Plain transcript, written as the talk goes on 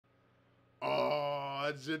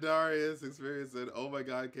Jadarius experience said, "Oh my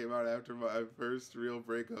god, came out after my first real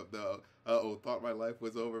breakup though. Uh-oh, thought my life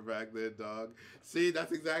was over back then, dog." See,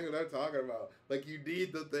 that's exactly what I'm talking about. Like, you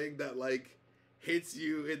need the thing that, like, hits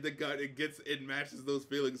you in the gut and it matches those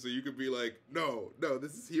feelings so you could be like, no,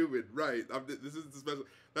 this is human, right? This is the special.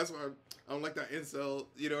 That's why I don't like that incel,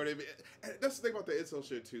 you know what I mean? And that's the thing about the incel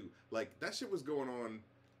shit too. Like, that shit was going on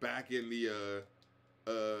back in the,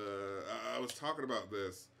 I was talking about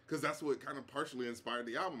this because that's what kind of partially inspired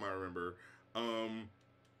the album. I remember,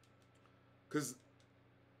 because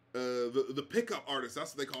the pickup artists,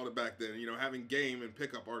 that's what they called it back then. You know, having game and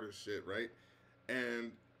pickup artist shit, right?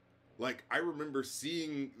 And like, I remember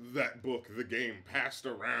seeing that book, The Game, passed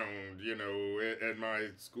around, you know, at my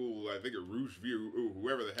school. I think at Rouge View,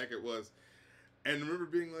 whoever the heck it was. And I remember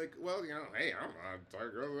being like, well, you know, hey, I'm not talking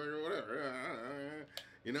girls or whatever.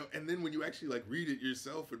 You know, and then when you actually, like, read it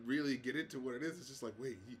yourself and really get into what it is, it's just like,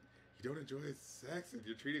 wait, you don't enjoy sex and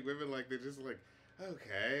you're treating women like they're just like,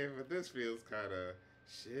 okay, but this feels kind of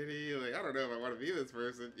shitty. Like, I don't know if I want to be this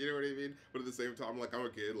person. You know what I mean? But at the same time, like, I'm a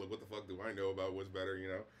kid. Like, what the fuck do I know about what's better, you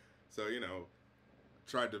know? So, you know,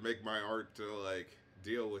 tried to make my art to, like,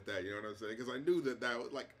 deal with that, you know what I'm saying? Because I knew that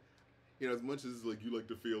was, like, you know, as much as, like, you like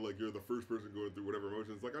to feel like you're the first person going through whatever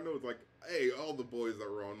emotions, like, I know it's like, hey, all the boys that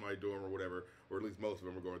were on my dorm or whatever, or at least most of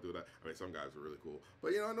them were going through that. I mean, some guys were really cool.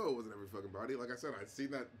 But, you know, I know it wasn't every fucking body. Like I said, I'd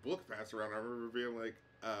seen that book pass around. I remember being like,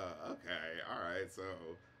 okay, all right, so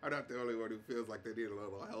I'm not the only one who feels like they need a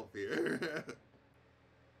little help here.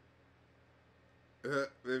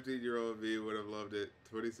 15-year-old me would have loved it.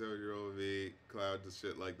 27-year-old me, cloud to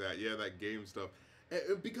shit like that. Yeah, that game stuff.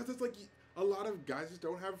 Because it's like, a lot of guys just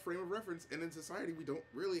don't have a frame of reference, and in society, we don't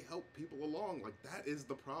really help people along. Like, that is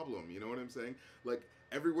the problem, you know what I'm saying? Like,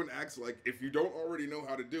 everyone acts like, if you don't already know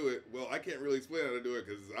how to do it, well, I can't really explain how to do it,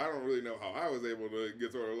 because I don't really know how I was able to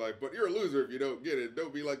get sort of life, but you're a loser if you don't get it.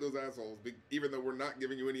 Don't be like those assholes, even though we're not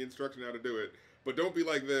giving you any instruction how to do it. But don't be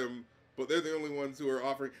like them. But they're the only ones who are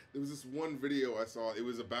offering. There was this one video I saw. It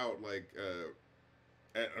was about, like,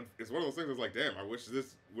 and it's one of those things that's like, damn, I wish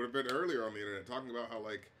this would have been earlier on the internet, talking about how,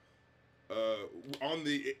 like, on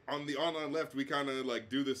the online left, we kind of, like,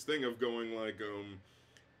 do this thing of going, like,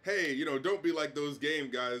 hey, you know, don't be like those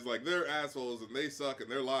game guys. Like, they're assholes, and they suck,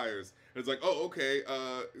 and they're liars. And it's like, oh, okay,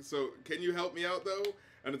 so can you help me out, though?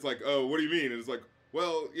 And it's like, oh, what do you mean? And it's like,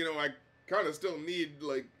 well, you know, I kind of still need,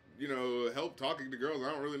 like, you know, help talking to girls.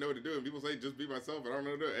 I don't really know what to do. And people say, just be myself. I don't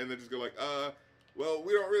know what to do. And they just go like, well,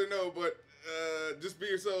 we don't really know, but just be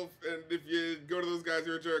yourself. And if you go to those guys,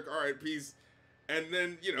 you're a jerk. All right, peace. And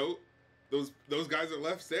then, you know, those guys are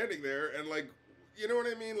left standing there. And, like, you know what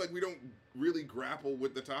I mean? Like, we don't really grapple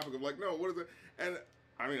with the topic of, like, no, what is it? And,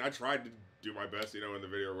 I mean, I tried to do my best, you know, in the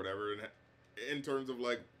video or whatever. And in terms of,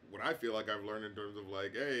 like, what I feel like I've learned in terms of,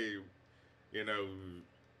 like, hey, you know,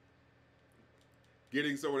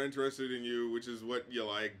 getting someone interested in you, which is what you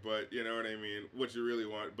like, but you know what I mean, what you really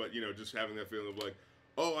want, but you know, just having that feeling of like,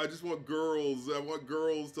 oh, I just want girls, I want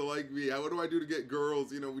girls to like me, what do I do to get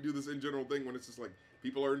girls, you know, we do this in general thing when it's just like,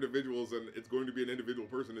 people are individuals and it's going to be an individual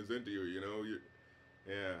person who's into you, you know,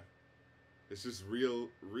 yeah, it's just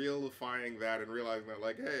realifying that and realizing that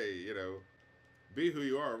like, hey, you know, be who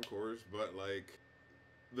you are, of course, but like,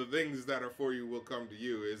 the things that are for you will come to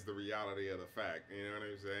you is the reality of the fact, you know what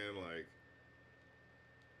I'm saying, like,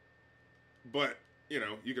 but, you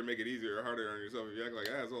know, you can make it easier or harder on yourself if you act like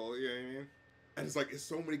an asshole, you know what I mean? And it's like,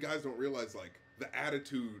 so many guys don't realize, like, the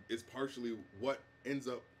attitude is partially what ends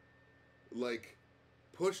up, like,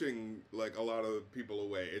 pushing, like, a lot of people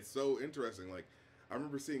away. It's so interesting. Like, I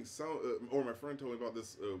remember seeing some, or my friend told me about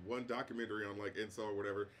this one documentary on, like, incel or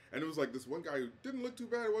whatever, and it was, like, this one guy who didn't look too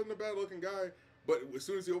bad, he wasn't a bad-looking guy, but as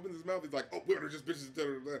soon as he opens his mouth, he's like, oh, women are just bitches,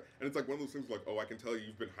 and it's, like, one of those things, like, oh, I can tell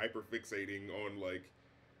you've been hyper-fixating on, like,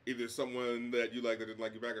 either someone that you like that didn't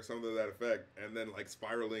like you back or something to that effect, and then like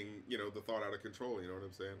spiraling, you know, the thought out of control, you know what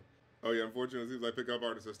I'm saying? Oh yeah, unfortunately it seems like pickup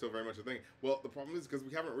artists are still very much a thing. Well, the problem is because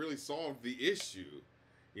we haven't really solved the issue.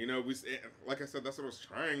 You know, like I said, that's what I was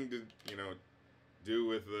trying to, you know, do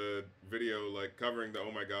with the video, like covering the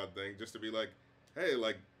oh my god thing, just to be like, hey,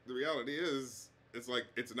 like the reality is, it's like,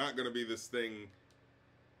 it's not going to be this thing,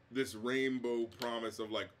 this rainbow promise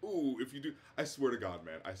of like, ooh, if you do, I swear to God,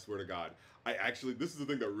 man, I swear to God, I actually, this is the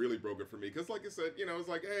thing that really broke it for me, because like I said, you know, it's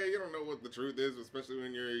like, hey, you don't know what the truth is, especially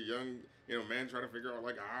when you're a young, you know, man trying to figure out,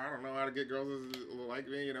 like, I don't know how to get girls like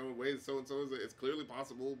me, you know, in ways so-and-so is, it's clearly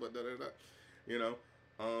possible, but da-da-da, you know,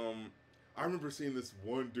 I remember seeing this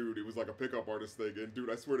one dude, it was like a pickup artist thing, and dude,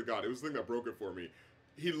 I swear to God, it was the thing that broke it for me.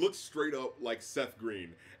 he looks straight up like Seth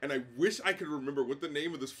Green, and I wish I could remember what the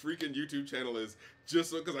name of this freaking YouTube channel is,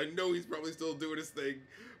 just so because I know he's probably still doing his thing,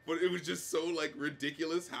 but it was just so like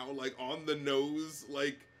ridiculous how like on the nose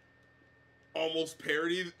like almost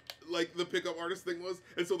parody like the pickup artist thing was,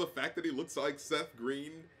 and so the fact that he looks like Seth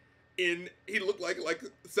Green. He looked like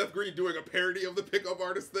Seth Green doing a parody of the pickup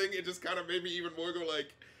artist thing. It just kind of made me even more go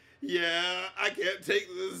like, yeah, I can't take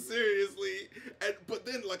this seriously. But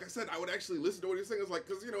then, like I said, I would actually listen to what he's saying. It's like,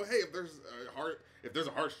 because you know, hey, if there's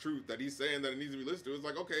a harsh truth that he's saying that it needs to be listened to, it's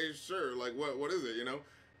like, okay, sure, like what is it, you know?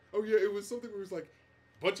 Oh yeah, it was something where it was like,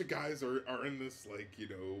 a bunch of guys are in this like, you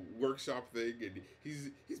know, workshop thing, and he's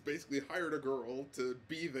basically hired a girl to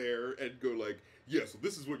be there and go like, yeah, so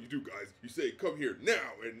this is what you do, guys. You say, come here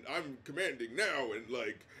now, and I'm commanding now, and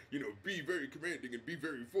like, you know, be very commanding and be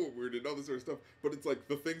very forward and all this sort of stuff. But it's like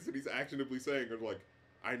the things that he's actionably saying are like,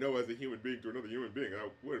 I know as a human being to another human being,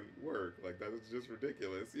 that wouldn't work. Like, that is just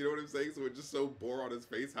ridiculous. You know what I'm saying? So it just so bore on his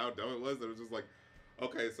face how dumb it was that it was just like,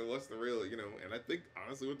 okay, so what's the real, you know? And I think,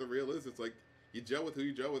 honestly, what the real is, it's like, you gel with who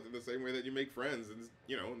you gel with in the same way that you make friends, and,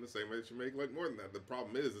 you know, in the same way that you make, like, more than that. The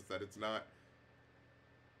problem is that it's not,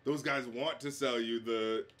 those guys want to sell you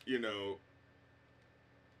the, you know,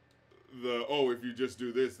 oh, if you just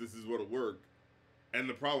do this, this is what'll work. And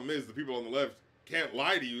the problem is the people on the left can't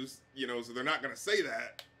lie to you, you know, so they're not going to say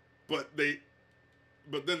that, but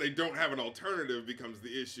then they don't have an alternative becomes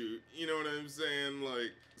the issue. You know what I'm saying?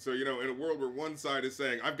 Like, so, you know, in a world where one side is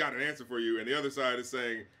saying, I've got an answer for you, and the other side is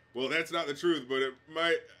saying, well, that's not the truth, but it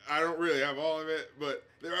might, I don't really have all of it, but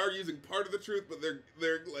they are using part of the truth, but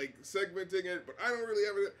they're like segmenting it, but I don't really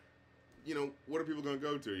have it. You know, what are people going to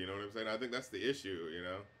go to? You know what I'm saying? I think that's the issue, you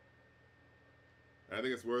know? And I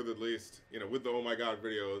think it's worth at least, you know, with the oh my god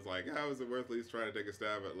video, it's like, how is it worth at least trying to take a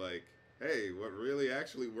stab at like, hey, what really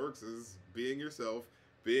actually works is being yourself,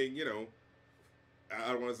 being, you know, I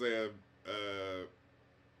don't want to say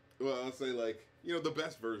well, I'll say like, you know, the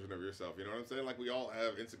best version of yourself, you know what I'm saying? Like, we all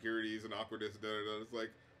have insecurities and awkwardness, It's like,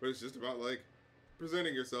 but it's just about like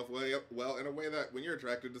presenting yourself well in a way that when you're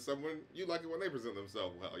attracted to someone, you like it when they present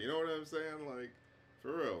themselves well. You know what I'm saying? Like,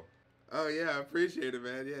 for real. Oh yeah, I appreciate it,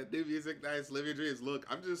 man. Yeah, do music, nice, live your dreams. Look,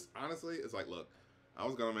 I'm just honestly, it's like, look, I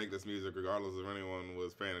was gonna make this music regardless if anyone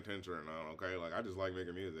was paying attention or not. Okay, like I just like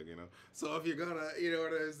making music, you know. So if you're gonna, you know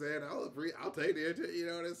what I'm saying, I'll take the attention. You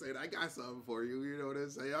know what I'm saying. I got something for you. You know what I'm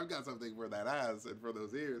saying. I've got something for that ass and for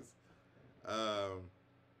those ears.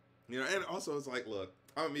 You know, and also it's like, look,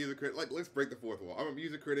 I'm a music critic. Like, let's break the fourth wall. I'm a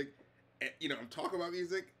music critic, and you know, I'm talking about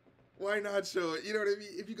music. Why not show it? You know what I mean?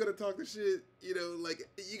 If you're gonna talk the shit, you know, like,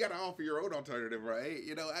 you gotta offer your own alternative, right?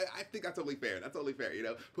 You know, I think that's only fair. That's only fair, you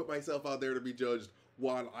know? Put myself out there to be judged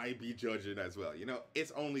while I be judging as well, you know? It's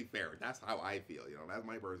only fair. That's how I feel, you know? That's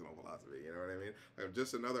my personal philosophy, you know what I mean? I'm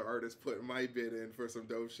just another artist putting my bid in for some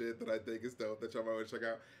dope shit that I think is dope that y'all might want to check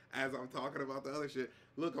out as I'm talking about the other shit.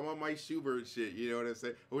 Look, I'm on my Schubert shit, you know what I'm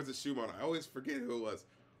saying? Or was it Schumann? I always forget who it was.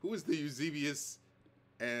 Who was the Eusebius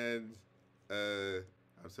and,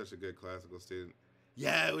 I'm such a good classical student.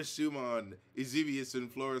 Yeah, it was Schumann, Eusebius and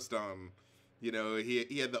Florestan. You know,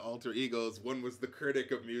 he had the alter egos. One was the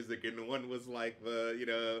critic of music, and one was like the, you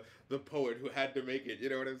know, the poet who had to make it.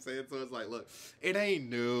 You know what I'm saying? So it's like, look, it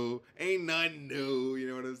ain't new, ain't nothing new. You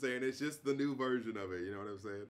know what I'm saying? It's just the new version of it. You know what I'm saying?